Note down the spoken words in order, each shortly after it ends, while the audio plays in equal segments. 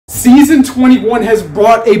Season 21 has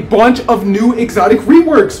brought a bunch of new exotic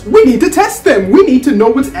reworks. We need to test them. We need to know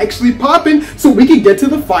what's actually popping so we can get to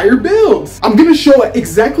the fire builds. I'm gonna show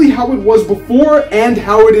exactly how it was before and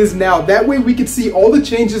how it is now. That way we can see all the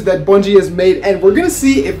changes that Bungie has made, and we're gonna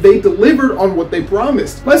see if they delivered on what they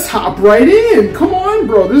promised. Let's hop right in. Come on,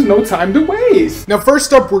 bro. There's no time to waste. Now,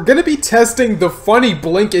 first up, we're gonna be testing the funny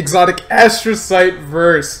blink exotic Astrocyte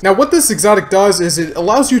Verse. Now, what this exotic does is it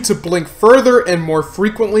allows you to blink further and more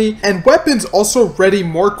frequently, and weapons also ready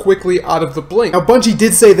more quickly out of the blink. Now, Bungie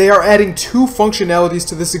did say they are adding 2 functionalities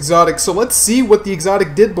to this exotic, so let's see what the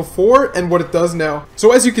exotic did before and what it does now.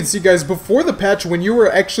 So as you can see, guys, before the patch, when you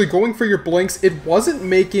were actually going for your blinks, it wasn't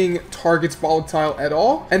making targets volatile at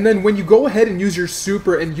all, and then when you go ahead and use your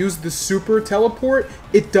super and use the super teleport,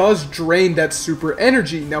 it does drain that super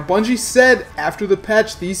energy. Now, Bungie said after the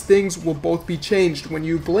patch, these things will both be changed. When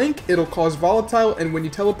you blink, it'll cause volatile, and when you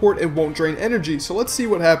teleport, it won't drain energy. So let's see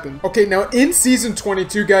what happens. Okay, now in Season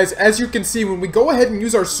 22, guys, as you can see, when we go ahead and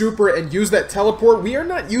use our super and use that teleport, we are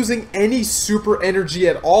not using any super energy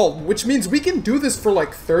at all, which means we can do this for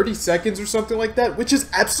like 30 seconds or something like that, which is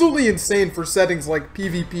absolutely insane for settings like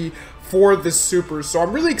PvP for the super. So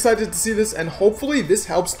I'm really excited to see this, and hopefully this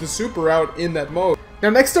helps the super out in that mode. Now,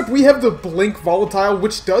 next up, we have the blink volatile,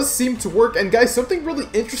 which does seem to work. And guys, something really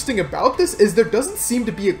interesting about this is there doesn't seem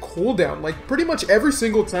to be a cooldown. Like, pretty much every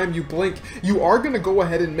single time you blink, you are going to go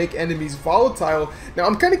ahead and make enemies volatile. Now,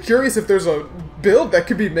 I'm kind of curious if there's a build that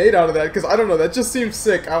could be made out of that, because I don't know, that just seems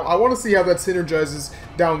sick. I want to see how that synergizes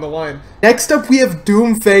down the line. Next up, we have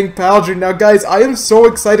Fang Pauldron. Now, guys, I am so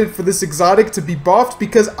excited for this exotic to be buffed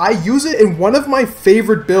because I use it in one of my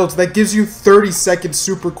favorite builds that gives you 30-second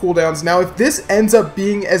super cooldowns. Now, if this ends up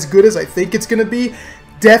being as good as I think it's going to be,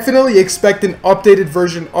 definitely expect an updated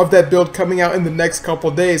version of that build coming out in the next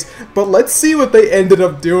couple days, but let's see what they ended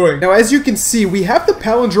up doing. Now, as you can see, we have the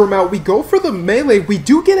palindrome out, we go for the melee, we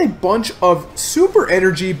do get a bunch of super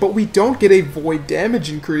energy, but we don't get a void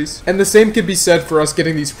damage increase. And the same could be said for us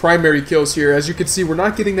getting these primary kills here. As you can see, we're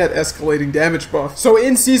not getting that escalating damage buff. So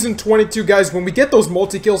in Season 22, guys, when we get those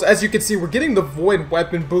multi-kills, as you can see, we're getting the void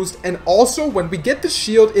weapon boost, and also when we get the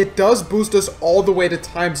shield, it does boost us all the way to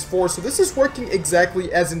 ×4, so this is working exactly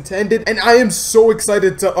as intended, and I am so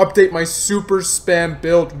excited to update my super spam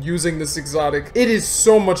build using this exotic. It is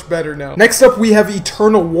so much better now. Next up, we have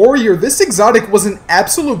Eternal Warrior. This exotic was an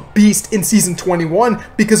absolute beast in Season 21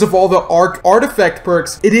 because of all the Arc artifact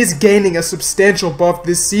perks. It is gaining a substantial buff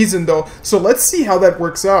this season though, so let's see how that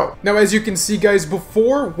works out. Now, as you can see, guys,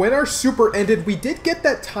 before, when our super ended, we did get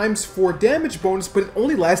that ×4 damage bonus, but it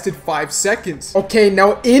only lasted 5 seconds. Okay,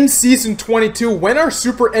 now in Season 22, when our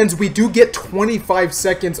super ends, we do get 25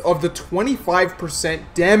 seconds of the 25%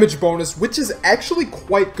 damage bonus, which is actually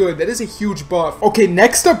quite good. That is a huge buff. Okay,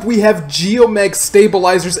 next up we have Geomag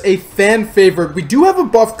Stabilizers, a fan favorite. We do have a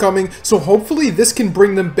buff coming, so hopefully this can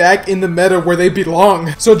bring them back in the meta where they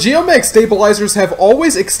belong. So Geomag Stabilizers have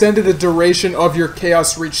always extended the duration of your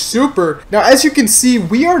Chaos Reach super. Now, as you can see,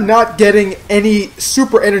 we are not getting any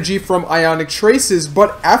super energy from Ionic Traces,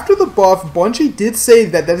 but after the buff, Bungie did say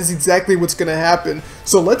that that is exactly what's going to happen.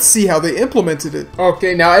 So let's see how they implemented it.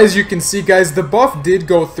 Okay, now as you can see, guys, the buff did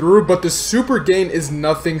go through, but the super gain is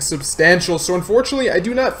nothing substantial. So unfortunately, I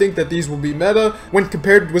do not think that these will be meta when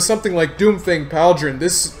compared with something like Fang Pauldron.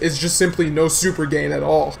 This is just simply no super gain at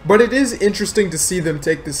all. But it is interesting to see them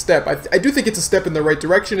take this step. I do think it's a step in the right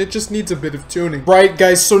direction. It just needs a bit of tuning. Right,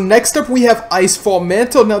 guys, so next up we have Icefall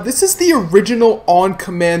Mantle. Now, this is the original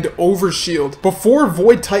on-command overshield. Before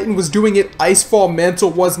Void Titan was doing it, Icefall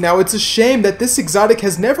Mantle was. Now, it's a shame that this exotic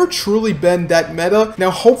has never truly been that meta.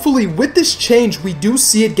 Now, hopefully with this change, we do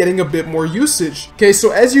see it getting a bit more usage. Okay,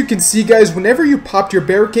 so as you can see, guys, whenever you popped your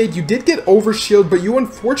barricade, you did get overshield, but you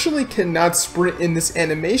unfortunately cannot sprint in this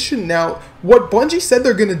animation. Now, what Bungie said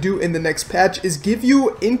they're going to do in the next patch is give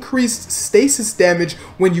you increased stasis damage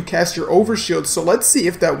when you cast your overshield, so let's see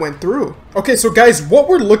if that went through. Okay, so guys, what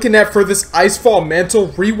we're looking at for this Icefall Mantle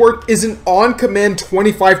rework is an on-command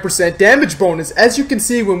 25% damage bonus. As you can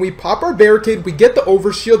see, when we pop our barricade, we get the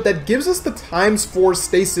overshield that gives us the ×4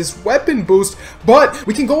 stasis weapon boost, but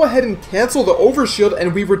we can go ahead and cancel the overshield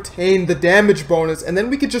and we retain the damage bonus, and then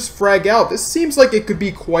we could just frag out. This seems like it could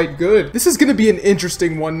be quite good. This is going to be an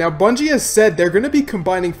interesting one. Now, Bungie has said they're going to be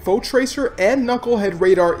combining Foetracer and Knucklehead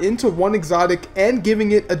Radar into one exotic and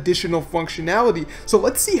giving it additional functionality. So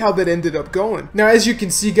let's see how that ended up up going. Now, as you can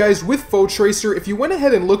see, guys, with Foetracer, if you went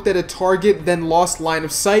ahead and looked at a target, then lost line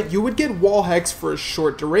of sight, you would get wall hex for a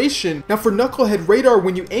short duration. Now, for Knucklehead Radar,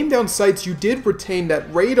 when you aim down sights, you did retain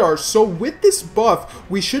that radar. So with this buff,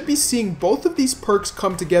 we should be seeing both of these perks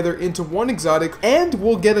come together into one exotic, and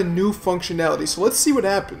we'll get a new functionality. So let's see what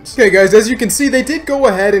happens. Okay, guys, as you can see, they did go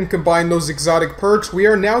ahead and combine those exotic perks. We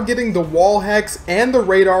are now getting the wall hex and the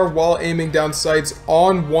radar while aiming down sights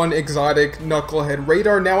on one exotic, Knucklehead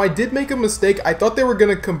Radar. Now, I did make a mistake. I thought they were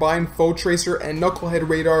going to combine Foetracer and Knucklehead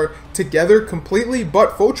Radar together completely,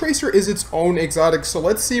 but Foetracer is its own exotic, so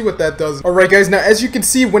let's see what that does. Alright, guys, now as you can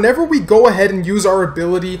see, whenever we go ahead and use our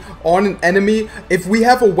ability on an enemy, if we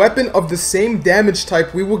have a weapon of the same damage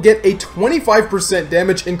type, we will get a 25%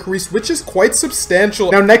 damage increase, which is quite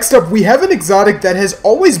substantial. Now, next up, we have an exotic that has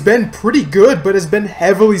always been pretty good, but has been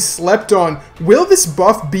heavily slept on. Will this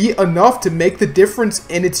buff be enough to make the difference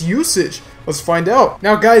in its usage? Let's find out.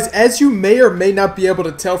 Now, guys, as you may or may not be able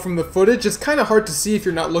to tell from the footage, it's kind of hard to see if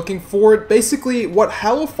you're not looking for it. Basically, what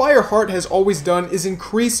Hallowfire Heart has always done is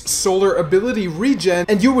increase solar ability regen,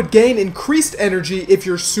 and you would gain increased energy if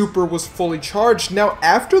your super was fully charged. Now,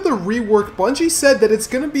 after the rework, Bungie said that it's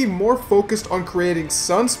going to be more focused on creating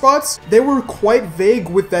sunspots. They were quite vague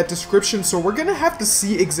with that description, so we're going to have to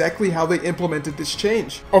see exactly how they implemented this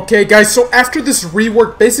change. Okay, guys, so after this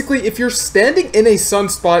rework, basically, if you're standing in a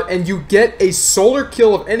sunspot and you get a solar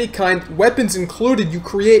kill of any kind, weapons included, you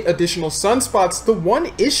create additional sunspots. The one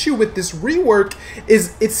issue with this rework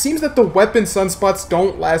is it seems that the weapon sunspots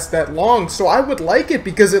don't last that long, so I would like it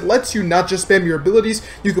because it lets you not just spam your abilities,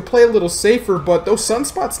 you could play a little safer, but those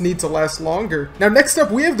sunspots need to last longer. Now, next up,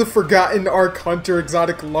 we have the Forgotten Arc Hunter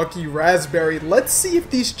exotic Lucky Raspberry. Let's see if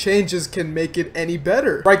these changes can make it any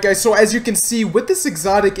better. Right, guys, so as you can see, with this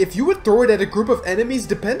exotic, if you would throw it at a group of enemies,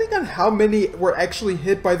 depending on how many were actually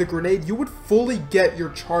hit by the grenade, you would fully get your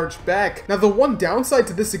charge back. Now, the one downside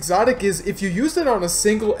to this exotic is if you used it on a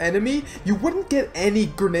single enemy, you wouldn't get any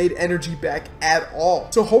grenade energy back at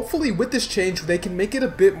all. So hopefully with this change, they can make it a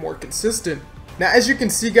bit more consistent. Now, as you can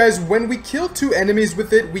see, guys, when we kill 2 enemies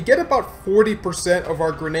with it, we get about 40% of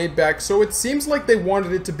our grenade back, so it seems like they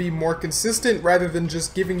wanted it to be more consistent rather than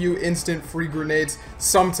just giving you instant free grenades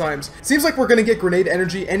sometimes. Seems like we're going to get grenade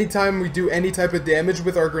energy anytime we do any type of damage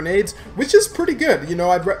with our grenades, which is pretty good. You know,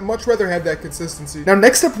 I'd much rather have that consistency. Now,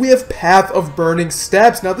 next up, we have Path of Burning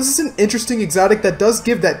Stabs. Now, this is an interesting exotic that does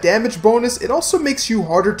give that damage bonus. It also makes you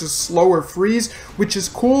harder to slow or freeze, which is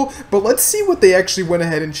cool, but let's see what they actually went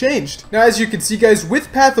ahead and changed. Now, as you can see, guys,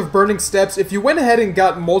 with Path of Burning Steps, if you went ahead and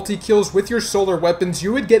got multi-kills with your solar weapons,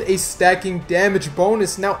 you would get a stacking damage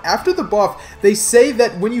bonus. Now, after the buff, they say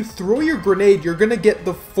that when you throw your grenade, you're gonna get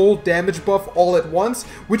the full damage buff all at once,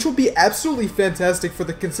 which will be absolutely fantastic for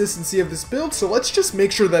the consistency of this build, so let's just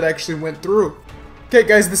make sure that actually went through. Okay,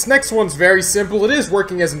 guys, this next one's very simple. It is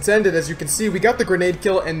working as intended. As you can see, we got the grenade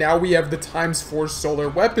kill, and now we have the ×4 solar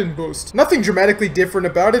weapon boost. Nothing dramatically different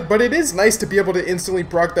about it, but it is nice to be able to instantly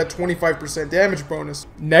proc that 25% damage bonus.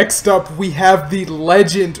 Next up, we have the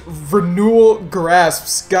legend Renewal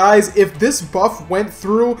Grasps. Guys, if this buff went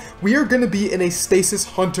through, we are going to be in a Stasis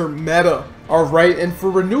Hunter meta. Alright, and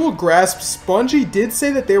for Renewal Grasps, Bungie did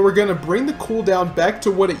say that they were going to bring the cooldown back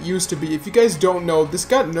to what it used to be. If you guys don't know, this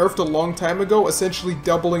got nerfed a long time ago, essentially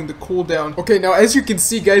doubling the cooldown. Okay, now as you can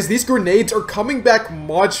see, guys, these grenades are coming back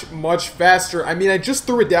much faster. I mean, I just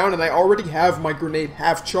threw it down and I already have my grenade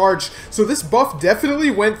half charged, so this buff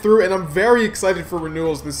definitely went through, and I'm very excited for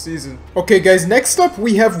renewals this season. Okay, guys, next up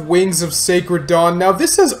we have Wings of Sacred Dawn. Now,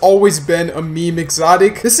 this has always been a meme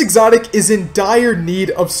exotic. This exotic is in dire need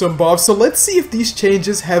of some buffs, so let's see if these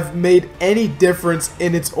changes have made any difference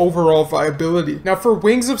in its overall viability. Now, for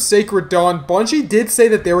Wings of Sacred Dawn, Bungie did say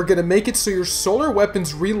that they were going to make it so your solar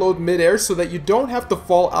weapons reload mid-air so that you don't have to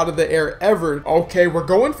fall out of the air ever. Okay, we're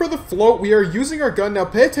going for the float. We are using our gun. Now,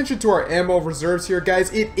 pay attention to our ammo reserves here,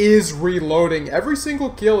 guys. It is reloading. Every single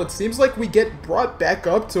kill, it seems like we get brought back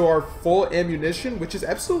up to our full ammunition, which is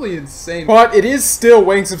absolutely insane. But it is still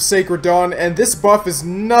Wings of Sacred Dawn, and this buff is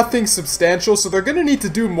nothing substantial, so they're going to need to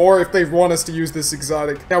do more if they want us to use this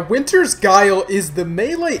exotic. Now, Winter's Guile is the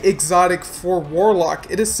melee exotic for Warlock.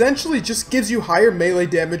 It essentially just gives you higher melee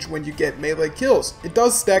damage when you get melee kills. It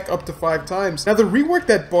does stack up to 5 times. Now, the rework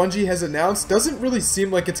that Bungie has announced doesn't really seem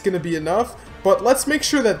like it's going to be enough, but let's make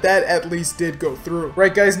sure that that at least did go through.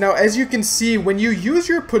 Right guys, now as you can see, when you use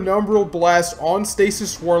your Penumbral Blast on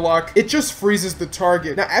Stasis Warlock, it just freezes the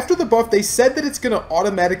target. Now after the buff, they said that it's gonna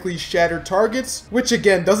automatically shatter targets, which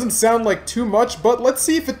again doesn't sound like too much, but let's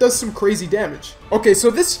see if it does some crazy damage. Okay,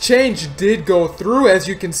 so this change did go through, as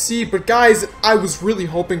you can see, but guys, I was really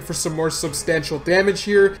hoping for some more substantial damage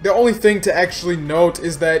here. The only thing to actually note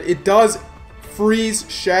is that it does freeze,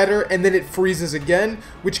 shatter, and then it freezes again,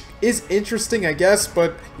 which is interesting, I guess,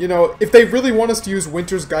 but, you know, if they really want us to use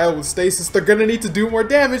Winter's Guile with Stasis, they're gonna need to do more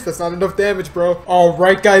damage. That's not enough damage, bro.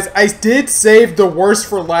 Alright, guys, I did save the worst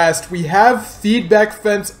for last. We have Feedback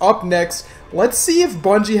Fence up next. Let's see if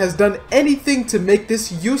Bungie has done anything to make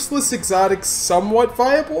this useless exotic somewhat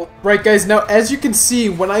viable. Right guys, now as you can see,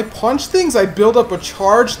 when I punch things, I build up a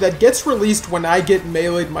charge that gets released when I get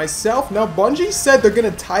meleeed myself. Now Bungie said they're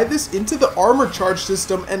gonna tie this into the armor charge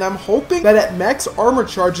system, and I'm hoping that at max armor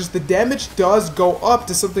charges, the damage does go up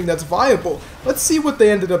to something that's viable. Let's see what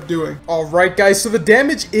they ended up doing. Alright guys, so the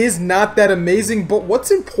damage is not that amazing, but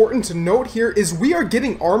what's important to note here is we are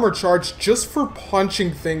getting armor charge just for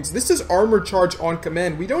punching things. This is armor charge on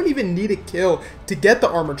command. We don't even need a kill to get the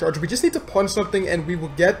armor charge. We just need to punch something and we will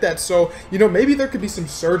get that. So, you know, maybe there could be some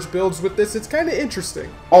surge builds with this. It's kind of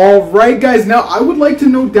interesting. Alright guys, now I would like to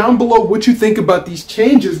know down below what you think about these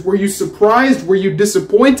changes. Were you surprised? Were you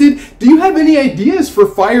disappointed? Do you have any ideas for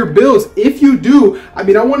fire builds? If you do, I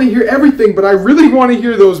mean, I want to hear everything, but I really want to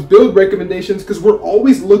hear those build recommendations because we're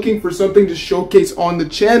always looking for something to showcase on the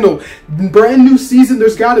channel. Brand new season,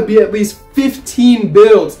 there's got to be at least 15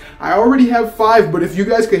 builds. I already have 5, but if you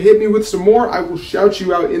guys could hit me with some more, I will shout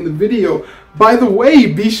you out in the video. By the way,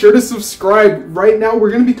 be sure to subscribe. Right now,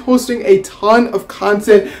 we're going to be posting a ton of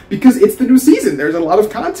content because it's the new season. There's a lot of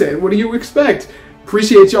content. What do you expect?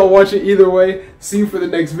 Appreciate y'all watching either way. See you for the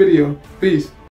next video. Peace.